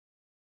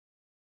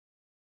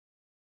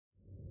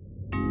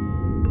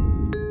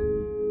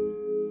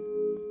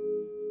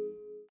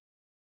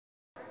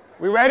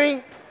We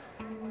ready?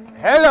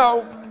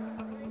 Hello.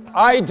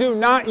 I do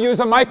not use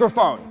a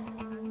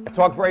microphone. I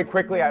talk very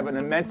quickly. I have an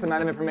immense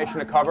amount of information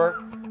to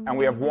cover, and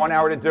we have 1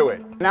 hour to do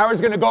it. An hour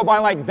is going to go by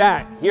like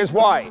that. Here's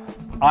why.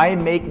 I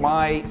make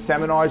my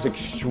seminars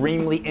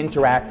extremely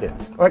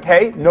interactive.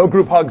 Okay, no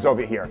group hugs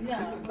over here.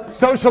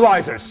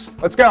 Socializers,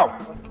 let's go.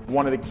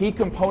 One of the key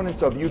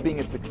components of you being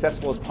as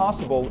successful as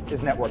possible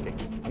is networking,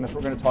 and that's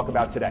what we're going to talk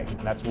about today,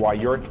 and that's why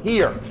you're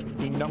here.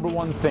 The number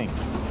one thing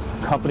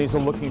companies are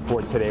looking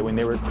for today when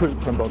they recruit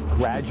from both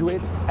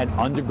graduate and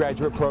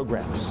undergraduate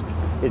programs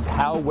is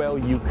how well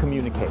you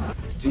communicate.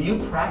 Do you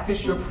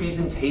practice your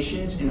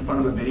presentations in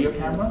front of a video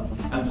camera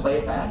and play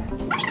it back?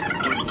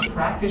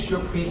 Practice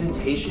your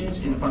presentations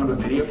in front of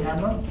a video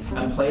camera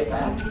and play it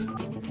back?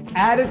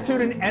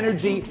 Attitude and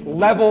energy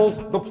levels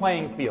the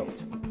playing field.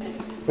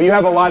 But you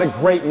have a lot of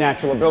great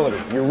natural ability.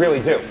 You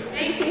really do.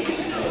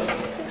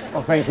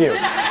 Well, thank you.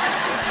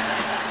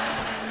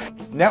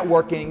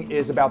 Networking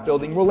is about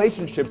building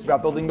relationships,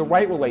 about building the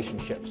right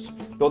relationships.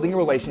 Building a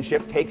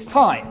relationship takes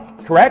time,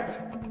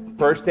 correct?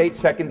 First date,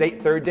 second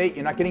date, third date,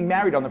 you're not getting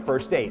married on the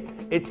first date.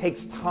 It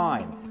takes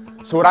time.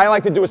 So what I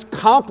like to do is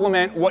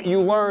complement what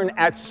you learn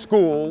at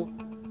school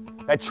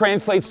that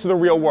translates to the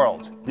real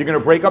world. You're going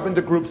to break up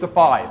into groups of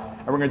 5,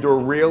 and we're going to do a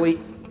really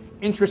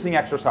interesting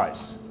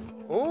exercise.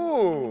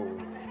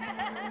 Ooh.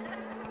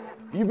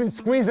 You've been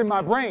squeezing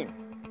my brain.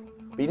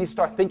 But you need to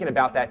start thinking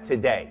about that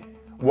today.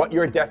 What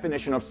your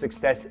definition of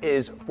success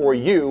is for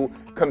you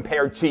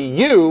compared to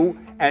you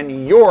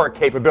and your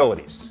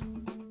capabilities.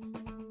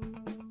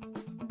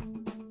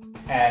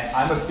 And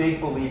I'm a big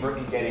believer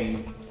in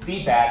getting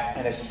feedback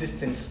and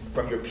assistance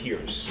from your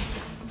peers.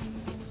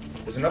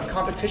 There's enough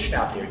competition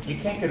out there. You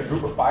can't get a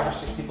group of 5 or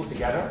 6 people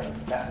together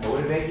that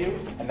motivate you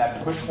and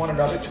that push one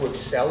another to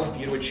excel and for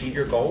you to achieve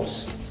your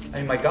goals. I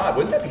mean, my God,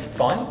 wouldn't that be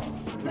fun?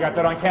 We got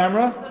that on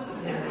camera?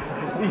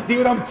 You see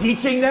what I'm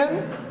teaching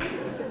them?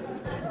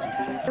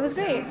 It was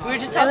great. We were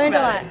just talking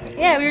about it.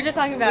 Yeah, we were just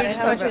talking about it,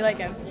 how much we like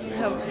him.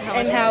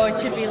 And how it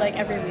should be like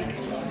every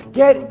week.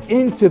 Get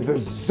into the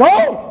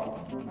zone!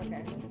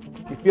 Okay.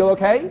 You feel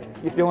okay?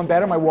 You feeling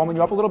better? Am I warming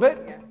you up a little bit?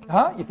 Yeah.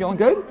 Huh? You feeling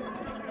good?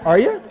 Are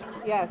you?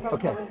 Yes, I'm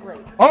feeling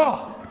great.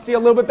 Oh, see a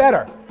little bit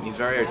better. He's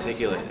very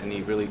articulate and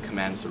he really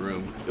commands the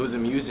room. It was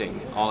amusing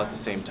all at the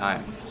same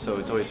time, so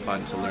it's always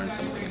fun to learn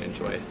something and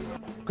enjoy it.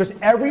 Because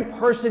every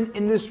person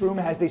in this room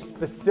has a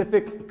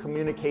specific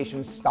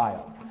communication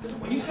style.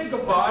 When you say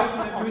goodbye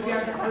to an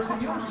enthusiastic person,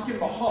 you don't just give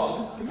them a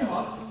hug. Give me a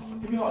hug.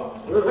 Give me a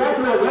hug. We're back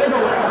to the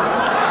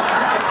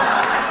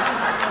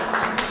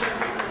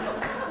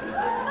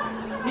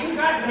He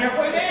got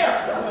halfway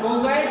there. The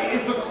leg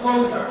is the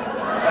closer.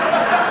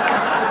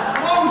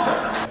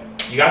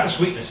 Closer. You got the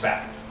sweetness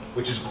back,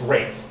 which is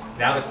great.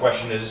 Now the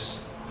question is,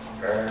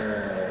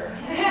 a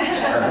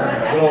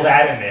little of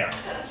that in there.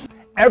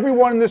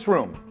 Everyone in this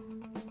room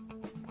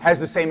has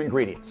the same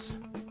ingredients,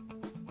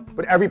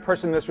 but every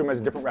person in this room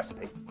has a different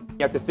recipe.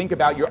 You have to think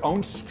about your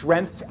own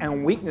strengths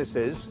and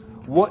weaknesses,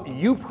 what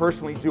you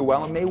personally do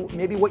well and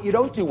maybe what you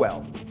don't do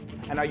well.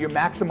 And how you're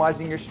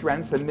maximizing your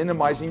strengths and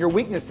minimizing your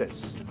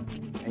weaknesses.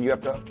 And you have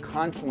to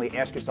constantly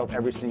ask yourself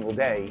every single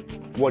day,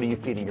 what are you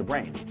feeding your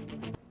brain?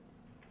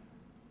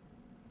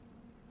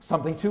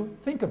 Something to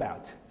think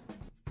about.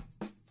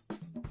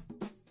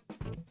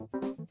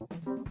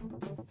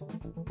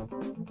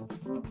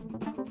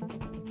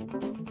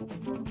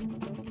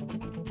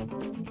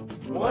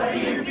 What are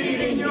you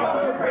feeding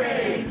your brain?